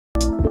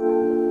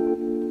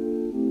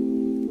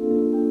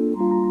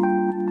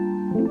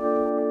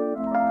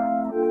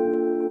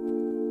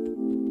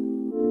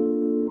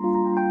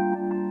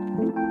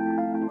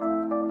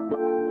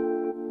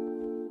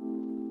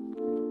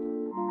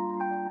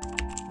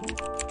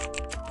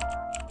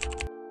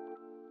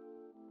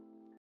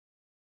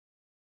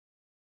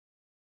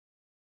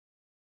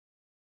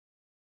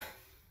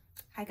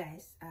Hi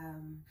guys,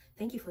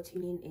 thank you for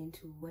tuning in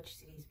to watch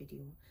today's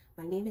video.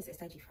 My name is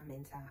Esther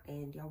Jifamenta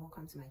and you're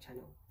welcome to my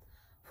channel.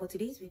 For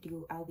today's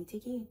video, I'll be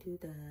taking you through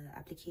the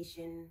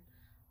application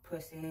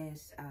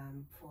process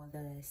for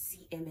the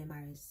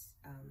CMMRS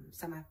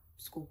summer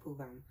school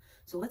program.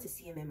 So what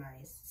is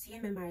CMMRS?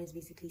 CMMRS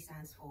basically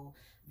stands for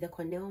the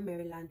Cornell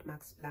Maryland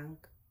Max Planck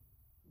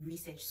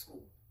Research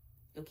School.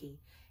 Okay,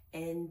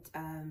 and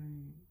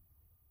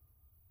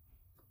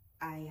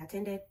I had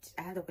the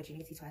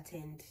opportunity to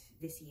attend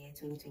this year,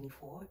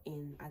 2024,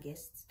 in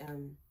August,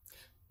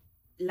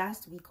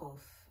 last week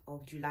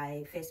of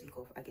July, first week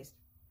of August,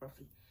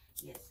 roughly.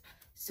 Yes.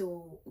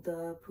 So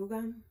the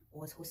program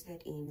was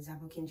hosted in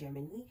Saarbrücken,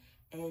 Germany,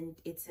 and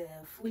it's a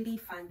fully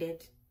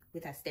funded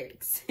with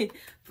asterisks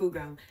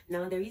program.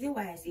 Now, the reason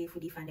why I say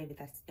fully funded with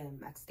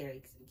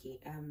asterisks, okay,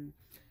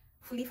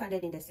 fully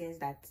funded in the sense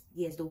that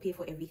yes, they'll pay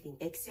for everything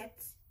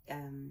except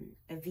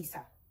a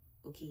visa.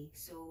 Okay,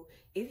 so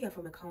if you're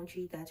from a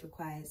country that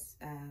requires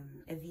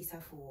a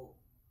visa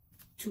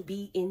to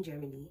be in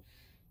Germany,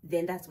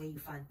 then that's where you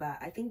fund. But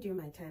I think during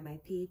my time I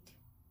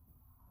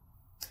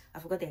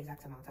forgot the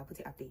exact amount, I'll put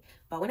it up there.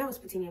 But when I was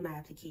putting in my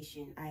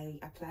application, I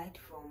applied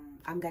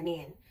I'm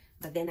Ghanaian,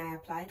 but then I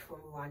applied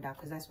from Rwanda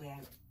because that's where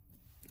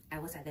I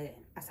was at the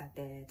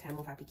time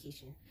of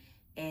application.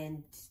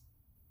 And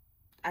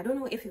I don't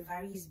know if it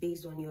varies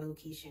based on your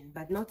location,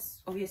 but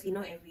obviously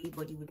not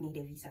everybody would need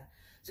a visa.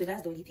 So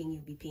that's the only thing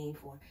you'll be paying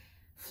for.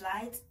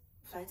 Flight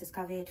is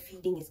covered,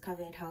 feeding is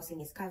covered,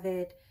 housing is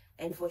covered,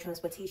 and for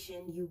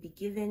transportation, you'll be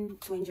given,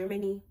 so in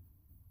Germany,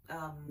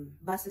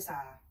 buses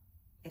are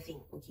a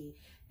thing, okay?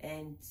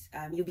 And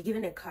you'll be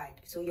given a card.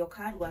 So your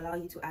card will allow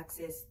you to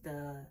access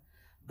the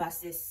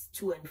buses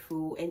to and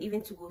fro, and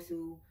even to go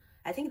through,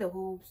 I think, the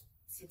whole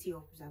city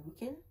of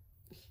Saarbrücken.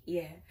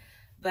 Yeah,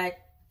 but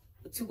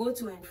to go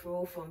to and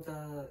fro from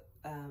the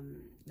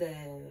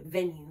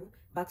venue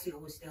back to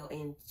your hostel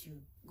and to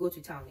go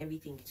to town,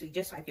 everything. So you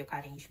just swipe your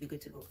card and you should be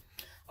good to go.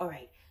 All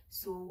right,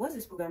 so what's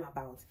this program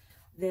about?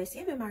 The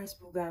CMMRS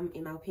program,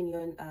 in my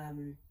opinion,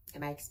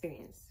 in my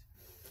experience,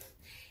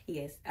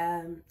 yes,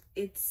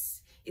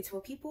 it's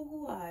for people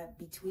who are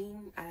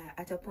between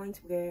at a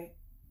point where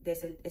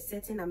there's a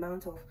certain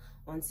amount of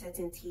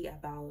uncertainty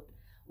about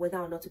whether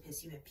or not to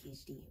pursue a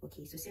PhD.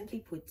 Okay, so simply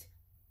put,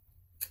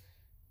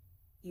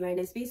 you are in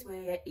a space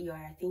where you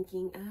are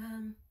thinking,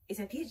 is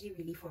a PhD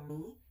really for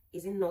me?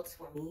 Is it not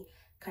for me?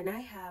 Can I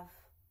have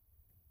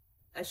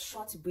a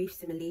short, brief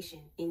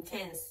simulation,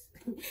 intense,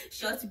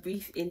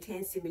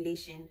 intense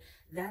simulation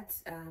that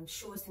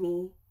shows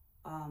me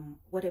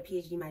what a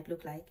PhD might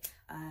look like?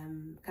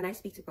 Can I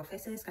speak to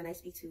professors? Can I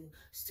speak to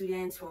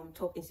students from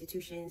top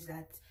institutions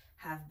that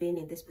have been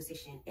in this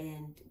position?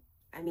 And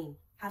I mean,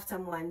 have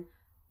someone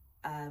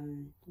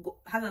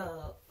have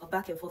a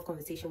back and forth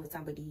conversation with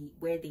somebody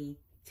where they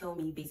tell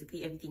me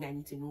basically everything I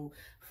need to know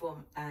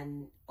from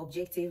an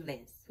objective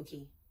lens.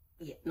 Okay,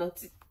 yeah,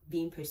 not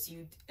being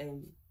pursued,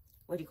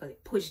 what do you call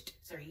it, pushed,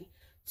 sorry,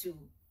 to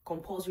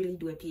compulsorily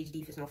do a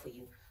PhD if it's not for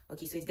you.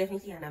 Okay, so it's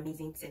definitely an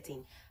amazing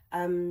setting.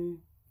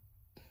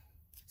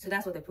 So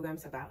that's what the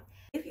program's about.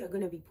 If you're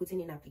going to be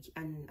putting in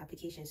an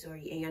application,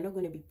 sorry, and you're not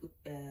going to be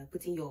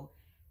putting your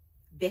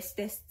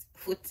bestest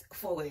foot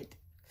forward,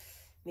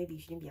 maybe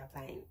you shouldn't be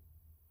applying.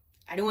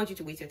 I don't want you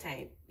to waste your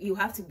time. You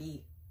have to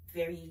be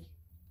very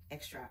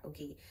extra,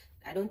 okay?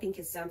 I don't think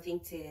it's something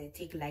to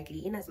take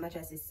lightly, in as much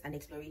as it's an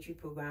exploratory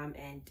program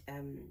and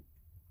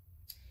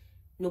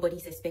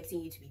nobody's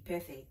expecting you to be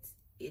perfect.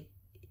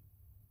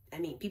 I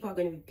mean, people are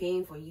going to be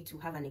paying for you to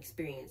have an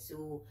experience,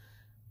 so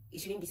it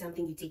shouldn't be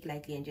something you take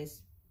lightly and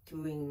just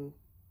throw in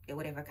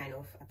whatever kind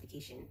of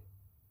application.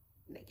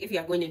 Like, if you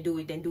are going to do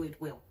it, then do it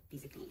well,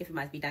 basically. If it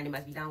must be done, it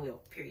must be done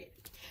well, period.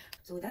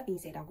 So with that being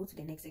said, I'll go to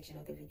the next section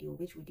of the video,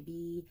 which would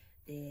be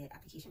the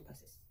application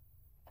process.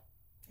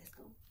 Let's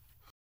go.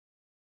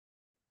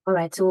 All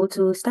right, so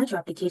to start your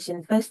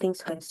application, first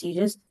things first, you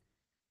just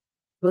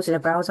go to the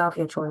browser of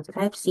your choice,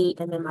 type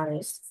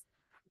CMMRS.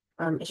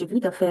 It should be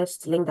the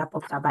first link that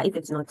pops up, but if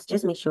it's not,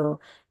 just make sure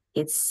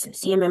it's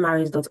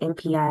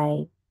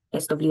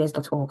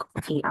cmmrs.mpis.ws.org.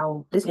 Okay,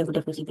 this link will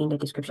definitely be in the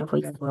description for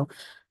you as well.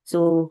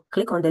 So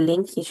click on the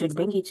link, it should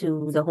bring you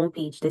to the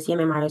homepage, the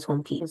CMMRS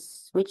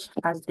homepage, which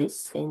has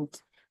this, and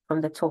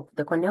from the top,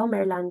 the Cornell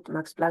Maryland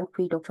Max Planck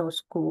Pre-doctoral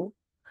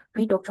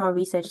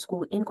Research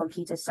School in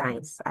Computer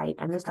Science. I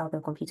missed out the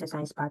computer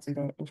science part in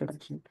the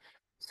introduction.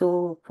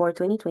 So for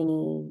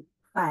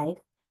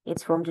 2025,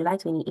 it's from July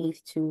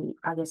 28th to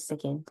August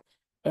 2nd.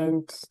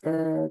 And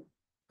the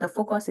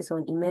focus is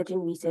on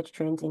emerging research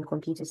trends in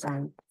computer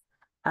science.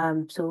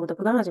 So the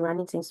program has been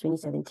running since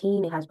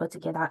 2017. It has brought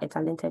together a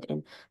talented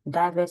and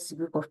diverse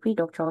group of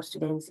pre-doctoral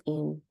students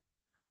in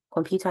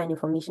computer and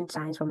information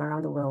science from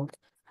around the world,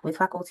 with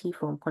faculty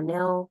from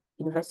Cornell,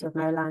 University of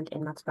Maryland,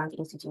 and Max Planck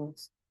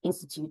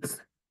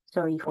Institutes,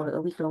 sorry, for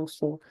a week-long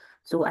school.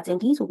 So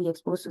attendees will be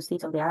exposed to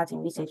state-of-the-art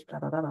in research, blah,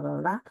 blah, blah, blah,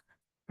 blah, blah.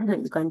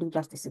 You can do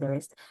justice to the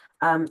rest.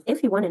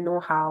 If you want to know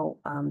how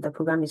the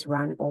program is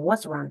run, or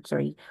was run,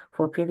 sorry,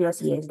 for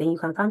previous years, then you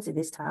can come to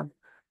this tab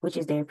which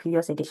is their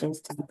previous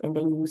editions tab, and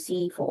then you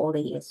see for all the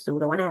years. So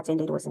the one I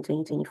attended was in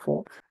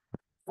 2024.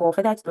 For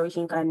further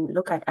exploration, you can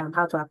look at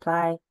how to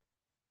apply,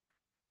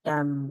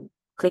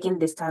 clicking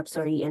this tab,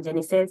 sorry, and then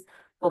it says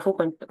for full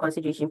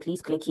consideration,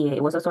 please click here.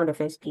 It was also on the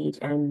first page,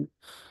 and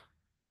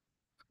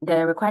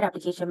the required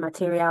application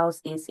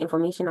materials is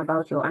information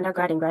about your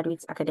undergrad and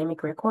graduate's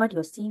academic record,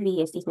 your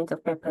CV, a statement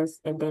of purpose,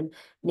 and then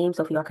names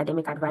of your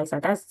academic advisor.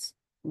 That's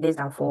these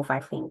are 4 or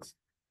 5 things,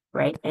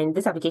 right? And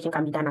this application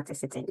can be done at a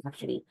sitting,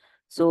 actually.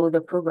 So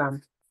the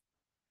program,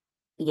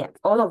 yeah,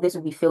 all of this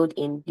will be filled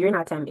in. During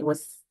our time, it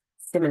was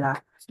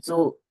similar.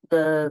 So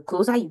the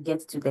closer you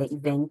get to the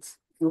event,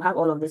 you have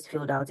all of this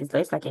filled out.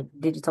 It's like a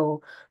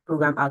digital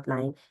program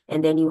outline.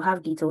 And then you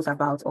have details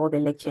about all the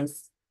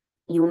lectures.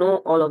 You know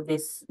all of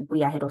this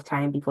way ahead of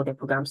time before the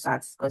program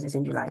starts because it's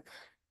in July.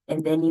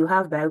 And then you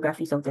have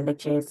biographies of the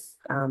lectures,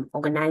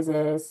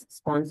 organizers,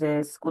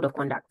 sponsors, code of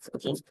conduct.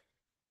 Okay.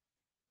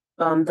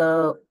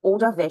 The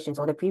older versions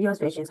or the previous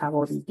versions have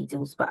all these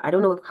details, but I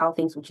don't know how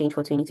things will change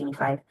for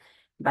 2025.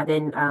 But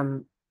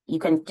then you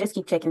can just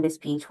keep checking this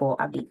page for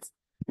updates.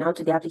 Now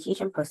to the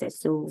application process.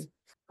 So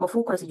for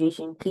full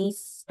consideration,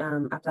 please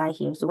apply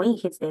here. So when you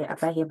hit the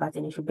apply here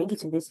button, it should bring you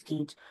to this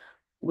page,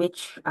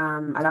 which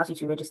allows you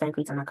to register and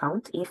create an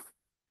account. If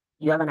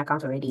you have an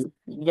account already,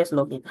 you just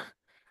log in.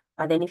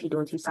 But then if you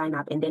don't, you sign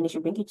up, and then it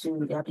should bring you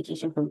to the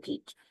application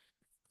homepage.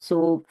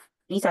 So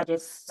these are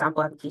just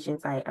sample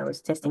applications I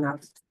was testing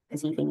out to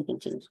see if anything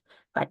changed.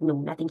 But no,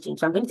 nothing changed.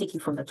 So I'm going to take you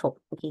from the top.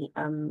 Okay.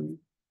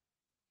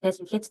 As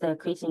you hit the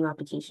creating your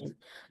application.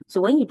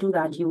 So when you do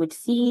that, you would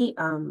see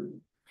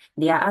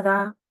there are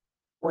other,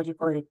 what do you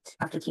call it,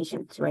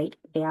 applications, right?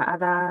 There are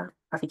other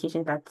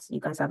applications that you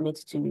can submit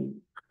to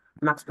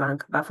Max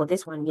Planck. But for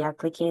this one, we are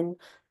clicking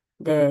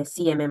the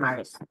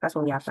CMMRS. That's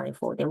what we are applying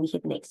for. Then we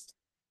hit next.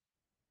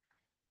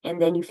 And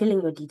then you fill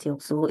in your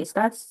details. So it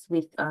starts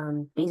with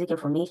basic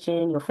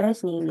information, your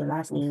first name, your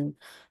last name,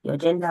 your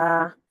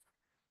gender,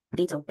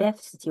 date of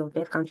birth, city of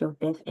birth, country of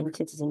birth, and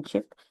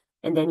citizenship,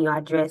 and then your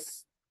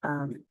address,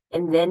 and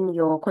then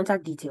your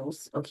contact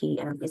details. Okay,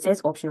 it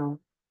says optional.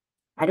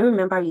 I don't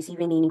remember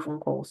receiving any phone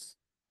calls,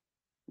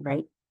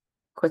 right?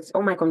 Because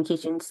all my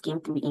communications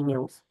came through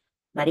emails.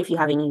 But if you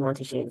have any you want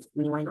to share, I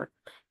mean, why not?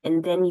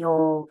 And then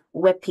your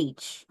web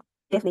page.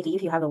 Definitely,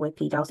 if you have a web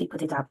page, I'll say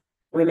put it up.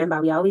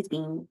 Remember, we are always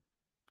being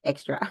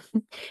extra.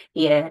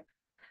 Yeah.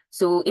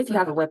 So if you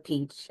have a web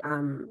page,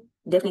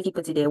 definitely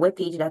put it there. A web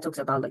page that talks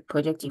about like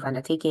project you've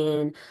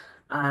undertaken,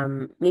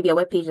 maybe a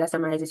web page that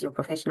summarizes your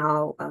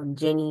professional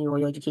journey or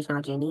your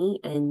educational journey,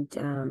 and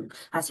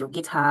has your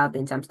GitHub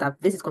and some stuff.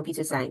 This is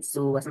computer science,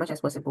 so as much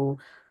as possible,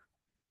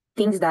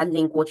 things that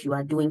link what you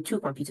are doing to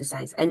computer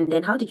science. And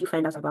then how did you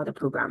find out about the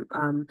program?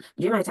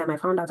 During my time, I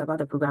found out about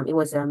the program. It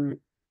was a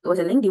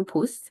LinkedIn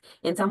post,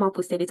 and someone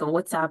posted it on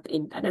WhatsApp,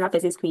 and another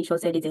person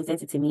screenshotted it and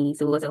sent it to me.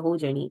 So it was a whole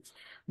journey.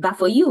 But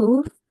for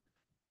you,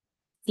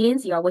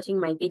 since you are watching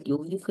my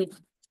video, you could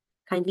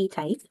kindly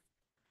type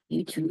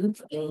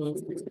YouTube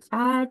and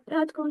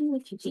add going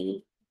with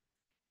UG.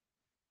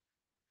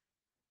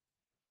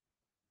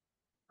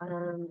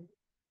 Um,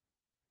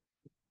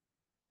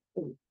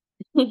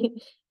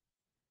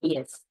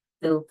 yes,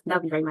 so that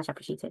would be very much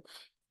appreciated.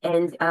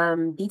 And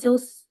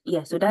details,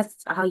 yeah, so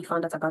that's how you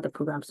found out about the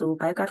program. So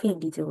biography and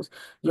details,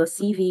 your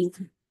CV,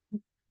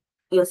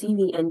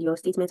 and your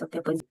statement of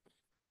purpose,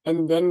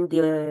 and then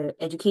the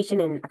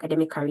education and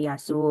academic career.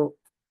 So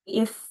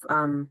if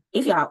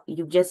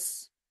you've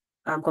just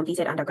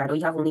completed undergrad or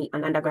you have only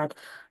an undergrad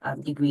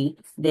degree,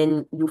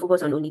 then you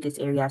focus on only this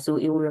area. So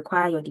it will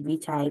require your degree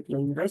type, your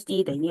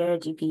university, the year,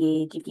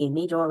 GPA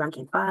major, rank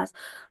in class,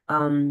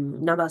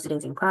 number of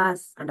students in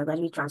class,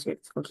 undergraduate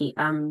transcripts. Okay.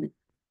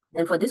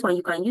 And for this one,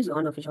 you can use your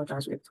unofficial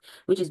transcript,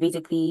 which is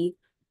basically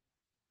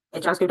a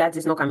transcript that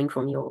is not coming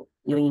from your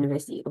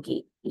university.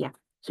 Okay, yeah.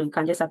 So you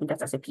can just submit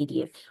that as a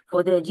PDF.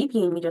 For the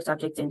GPA in major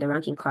subjects and the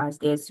ranking class,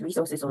 there's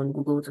resources on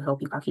Google to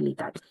help you calculate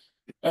that.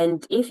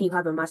 And if you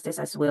have a master's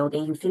as well,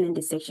 then you fill in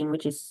this section,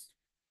 which is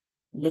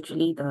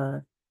literally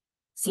the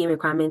same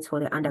requirements for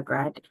the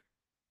undergrad,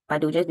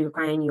 but they'll just be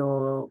requiring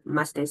your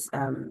master's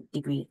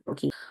degree.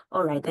 Okay.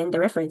 All right, then the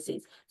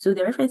references. So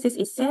the references,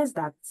 it says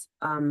that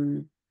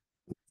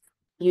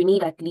you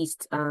need at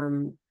least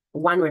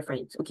one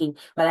reference. Okay.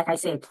 But like I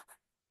said,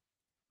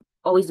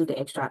 always do the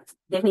extracts.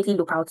 Definitely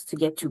look out to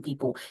get 2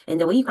 people. And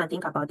the way you can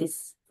think about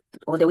this,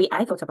 or the way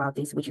I thought about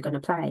this, which you can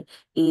apply,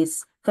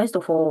 is first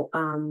of all,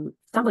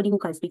 somebody who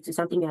can speak to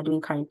something you are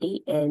doing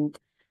currently. And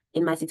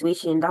in my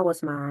situation, that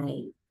was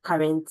my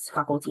current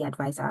faculty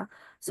advisor.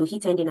 So he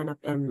turned in a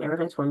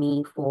reference for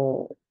me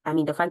for,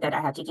 the fact that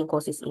I had taken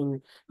courses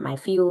in my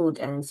field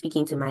and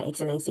speaking to my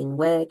excellence in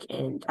work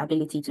and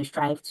ability to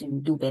strive to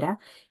do better.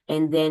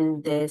 And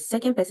then the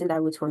second person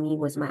that wrote for me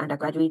was my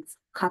undergraduate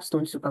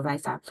capstone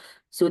supervisor.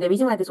 So the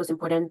reason why this was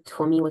important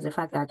for me was the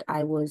fact that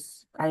I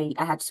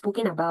had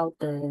spoken about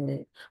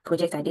the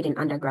project I did in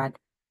undergrad.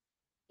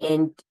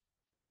 And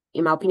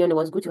in my opinion, it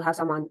was good to have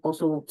someone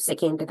also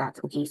second that.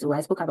 Okay, so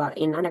I spoke about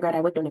in undergrad,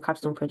 I worked on a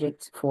capstone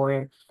project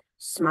for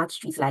smart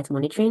street light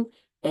monitoring.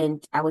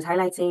 And I was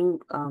highlighting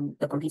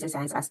the computer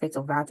science aspects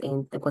of that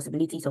and the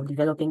possibilities of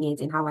developing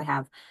it, and how I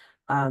have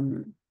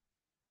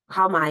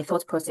how my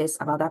thought process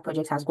about that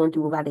project has gone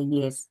through over the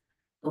years.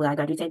 Well, I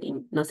graduated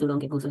in not so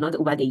long ago, so not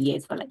over the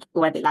years, but like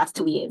over the last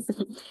 2 years.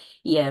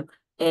 Yeah.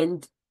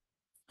 And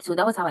so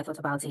that was how I thought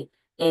about it.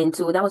 And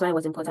so that was why it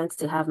was important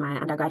to have my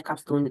undergrad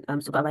capstone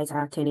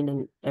supervisor turn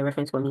in a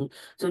reference for me.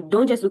 So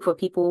don't just look for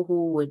people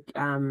who would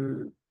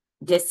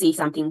just say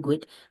something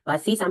good,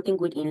 but say something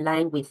good in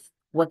line with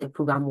what the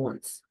program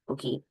wants.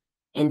 Okay.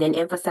 And then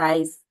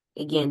emphasize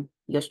again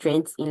your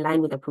strengths in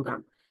line with the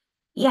program.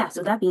 Yeah,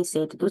 so that being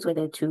said, those were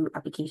the two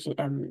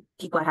application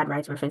people I had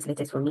write reference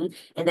letters for me.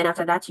 And then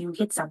after that you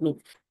hit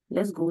submit.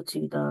 Let's go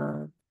to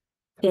the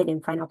third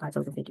and final part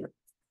of the video.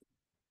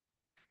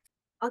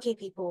 Okay,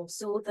 people,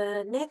 so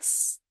the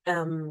next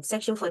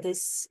section for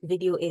this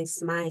video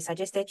is my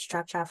suggested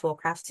structure for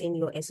crafting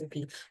your SOP.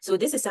 So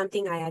this is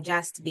something I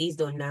adjust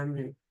based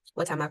on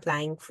what I'm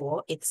applying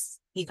for.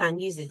 You can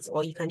use it,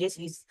 or you can just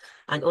use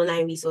an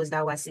online resource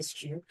that will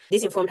assist you.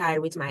 This informed how I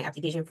wrote my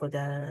application for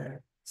the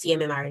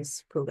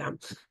CMMRS program.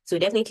 So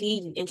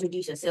definitely you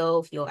introduce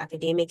yourself, your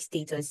academic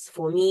status.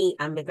 For me,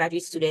 I'm a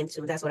graduate student,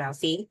 so that's what I'll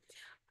say,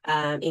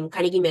 in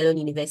Carnegie Mellon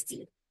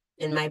University.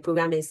 And my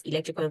program is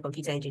electrical and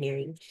computer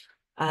engineering.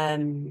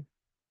 The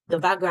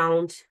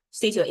background,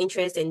 state your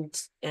interest and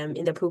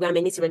in the program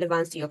and its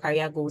relevance to your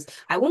career goals.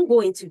 I won't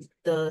go into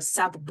the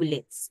sub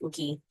bullets,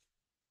 okay?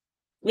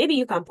 Maybe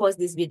you can pause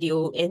this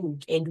video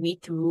and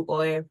read through,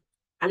 or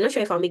I'm not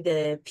sure if I'll make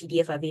the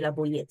PDF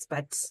available yet,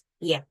 but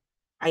yeah,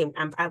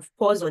 I've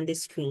paused on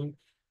this screen.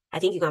 I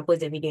think you can pause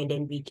the video and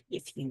then read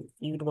if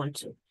you'd want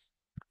to.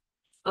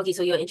 Okay,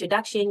 so your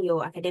introduction,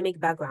 your academic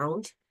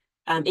background.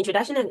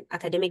 Introduction and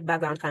academic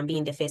background can be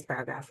in the first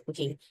paragraph,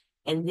 okay?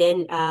 And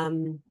then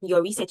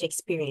your research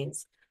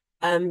experience.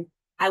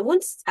 I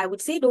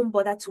would say don't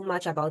bother too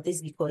much about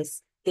this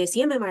because the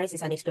CMMRS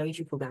is an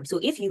exploratory program. So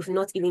if you've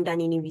not even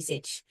done any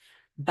research,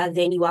 but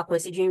then you are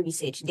considering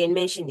research, then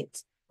mention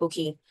it,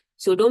 okay?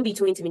 So don't be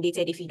too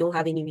intimidated if you don't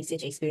have any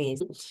research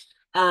experience.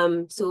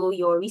 So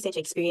your research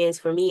experience,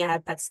 for me, I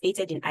have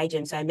participated in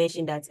IGEM, so I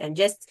mentioned that. And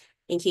just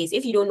in case,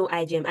 if you don't know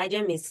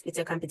IGEM it's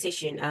a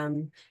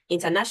competition,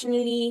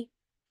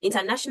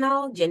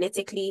 international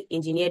genetically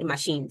engineered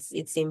machines.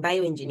 It's in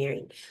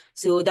bioengineering.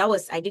 So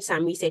I did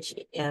some research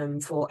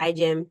for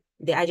IGEM,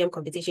 the IGEM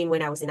competition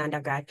when I was in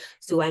undergrad.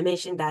 So I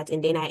mentioned that,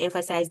 and then I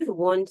emphasized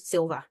won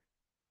silver.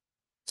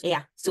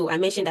 Yeah, so I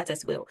mentioned that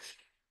as well.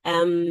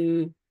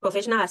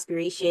 Professional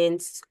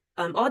aspirations,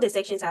 all the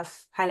sections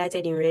I've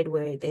highlighted in red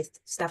were the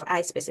stuff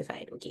I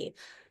specified, okay?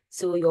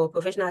 So your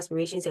professional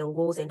aspirations and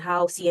goals and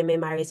how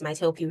CMMRS might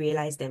help you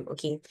realize them,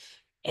 okay?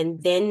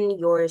 And then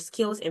your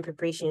skills and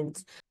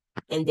preparations.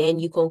 And then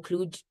you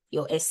conclude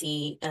your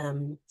essay,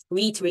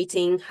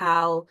 reiterating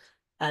how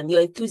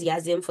your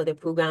enthusiasm for the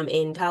program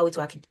and how it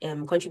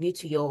will contribute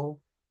to your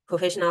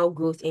professional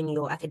growth in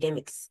your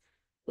academics.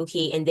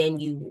 Okay, and then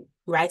you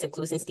write a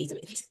closing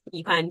statement.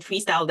 You can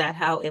freestyle that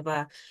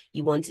however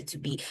you want it to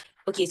be.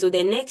 Okay, so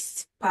the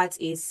next part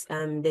is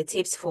the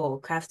tips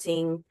for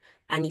crafting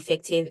an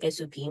effective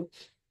SOP.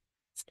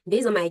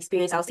 Based on my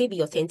experience, I'll say be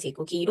authentic,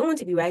 okay? You don't want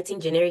to be writing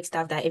generic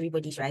stuff that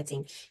everybody's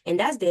writing. And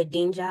that's the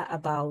danger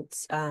about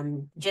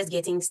just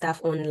getting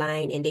stuff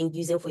online and then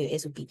using for your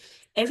SOP.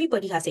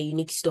 Everybody has a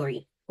unique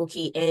story,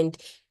 okay? And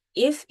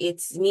if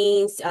it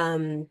means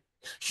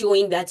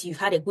showing that you've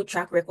had a good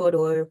track record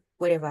or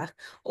whatever,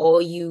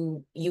 or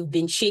you've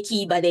been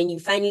shaky, but then you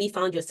finally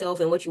found yourself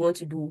and what you want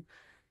to do,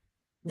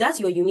 that's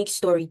your unique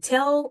story.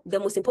 The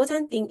most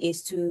important thing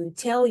is to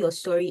tell your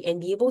story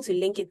and be able to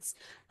link it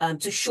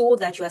to show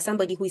that you are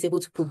somebody who is able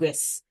to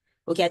progress.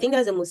 Okay, I think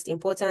that's the most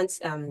important,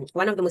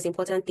 one of the most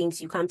important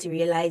things you come to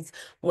realize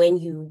when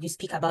you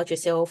speak about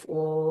yourself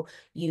or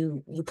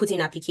you put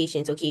in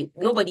applications. Okay,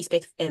 nobody's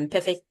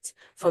perfect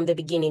from the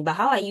beginning, but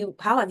how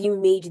have you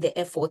made the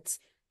effort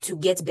to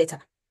get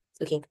better?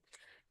 Okay,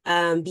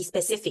 be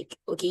specific.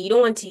 Okay, you don't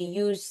want to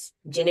use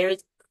generic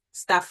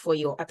stuff for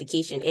your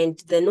application. And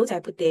the note I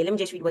put there, let me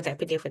just read what I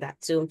put there for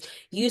that. So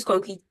use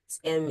concrete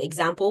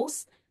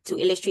examples to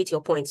illustrate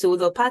your point. So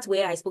the part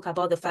where I spoke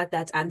about the fact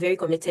that I'm very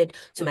committed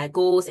to my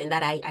goals and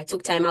that I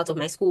took time out of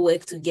my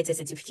schoolwork to get a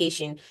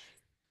certification,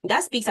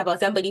 that speaks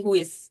about somebody who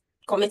is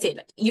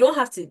committed. You don't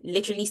have to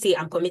literally say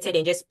I'm committed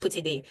and just put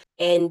it there.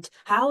 And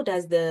how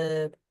does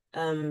the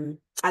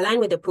align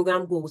with the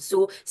program goals?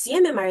 So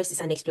CMMRS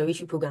is an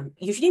exploratory program.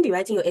 You shouldn't be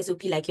writing your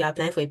SOP like you're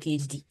applying for a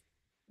PhD.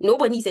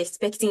 Nobody's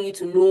expecting you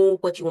to know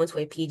what you want for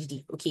a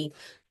PhD, okay?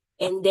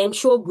 And then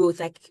show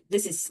growth, like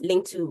this is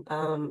linked to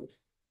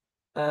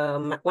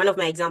one of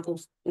my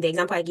examples, the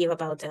example I gave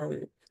about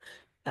the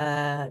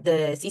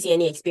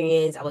CCNA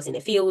experience. I was in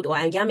a field, or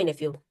I am in a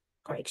field,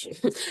 correction.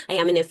 I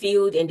am in a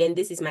field, and then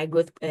this is my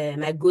growth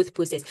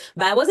process.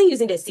 But I wasn't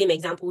using the same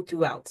example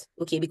throughout,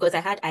 okay, because I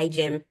had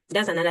IGEM.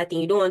 That's another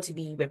thing. You don't want to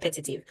be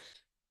repetitive.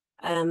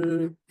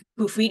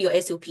 Proofread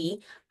your SOP,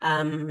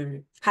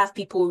 have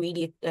people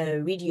read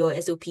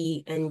your SOP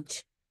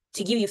and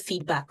to give you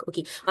feedback.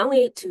 Okay, one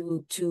way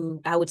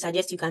to I would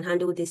suggest you can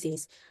handle this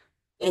is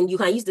and you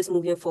can use this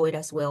moving forward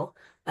as well.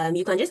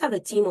 You can just have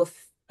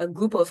a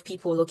group of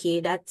people, okay,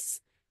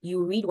 that's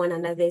you read one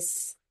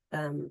another's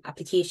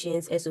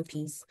applications,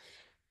 SOPs.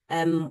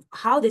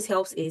 How this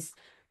helps is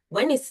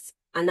when it's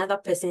another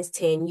person's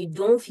turn, you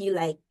don't feel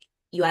like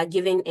you are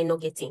giving and not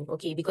getting,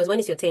 okay? Because when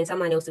it's your turn,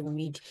 someone else will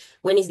read.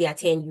 When it's their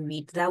turn, you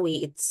read. That way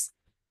it's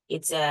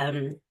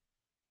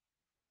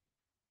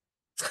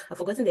I've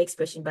forgotten the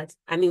expression, but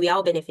I mean, we are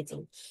all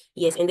benefiting.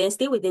 Yes, and then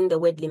stay within the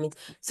word limit.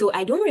 So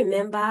I don't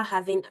remember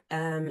having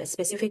a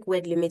specific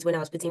word limit when I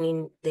was putting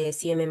in the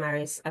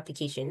CMMRS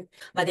application.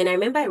 But then I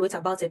remember I wrote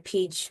about a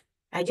page.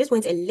 I just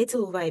went a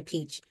little over a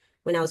page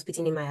when I was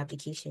putting in my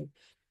application.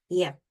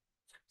 Yeah.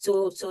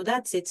 So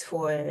that's it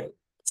for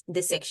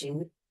this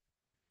section.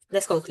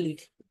 Let's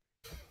conclude.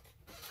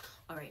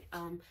 All right.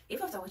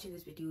 If after watching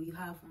this video you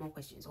have more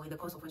questions, or in the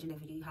course of watching the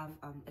video you have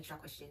extra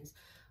questions,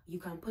 you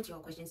can put your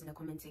questions in the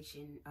comment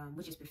section,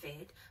 which is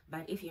preferred.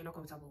 But if you're not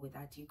comfortable with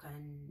that, you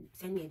can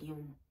send me a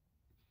DM.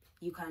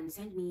 You can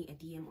send me a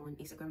DM on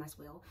Instagram as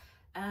well.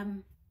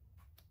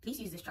 Please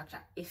use the structure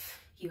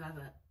if you have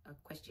a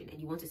question and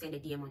you want to send a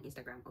DM on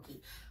Instagram. Okay.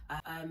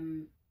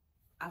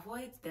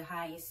 Avoid the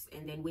highs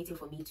and then waiting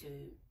for me to,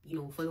 you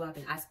know, follow up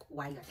and ask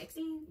why you're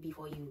texting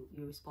before you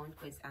respond,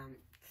 because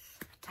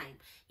time.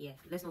 Yeah,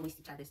 let's not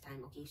waste each other's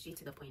time. Okay, straight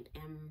to the point.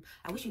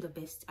 I wish you the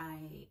best.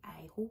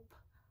 I hope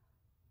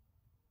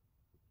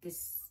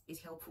this is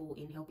helpful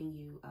in helping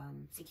you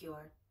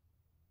secure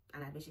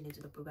an admission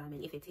into the program,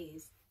 and if it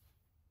is,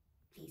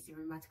 please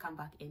remember to come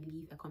back and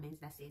leave a comment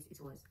that says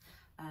it was,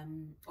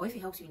 or if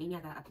it helps you in any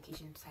other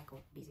application cycle,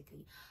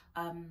 basically.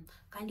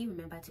 Kindly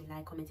remember to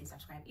like, comment, and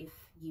subscribe if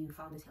you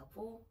found this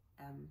helpful.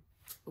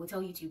 It will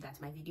tell YouTube that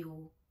my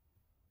video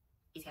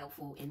is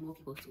helpful and more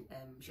people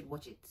should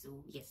watch it.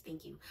 So yes,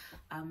 thank you.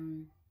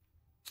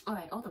 All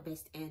right, all the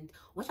best, and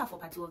watch out for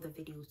part 2 of the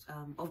videos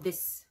of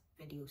this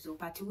video. So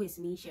part 2 is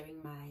me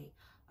sharing my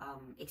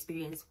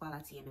experience while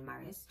at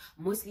CMMRS,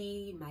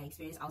 mostly my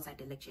experience outside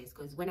the lectures,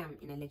 because when I'm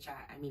in a lecture,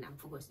 I mean, I'm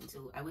focused,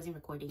 so I wasn't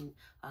recording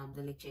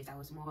the lectures. I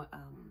was more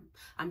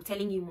I'm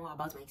telling you more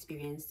about my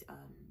experience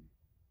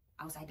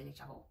outside the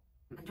lecture hall.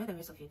 Enjoy the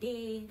rest of your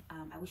day.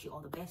 I wish you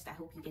all the best. I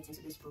hope you get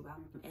into this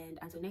program, and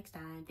until next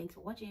time, thanks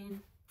for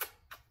watching.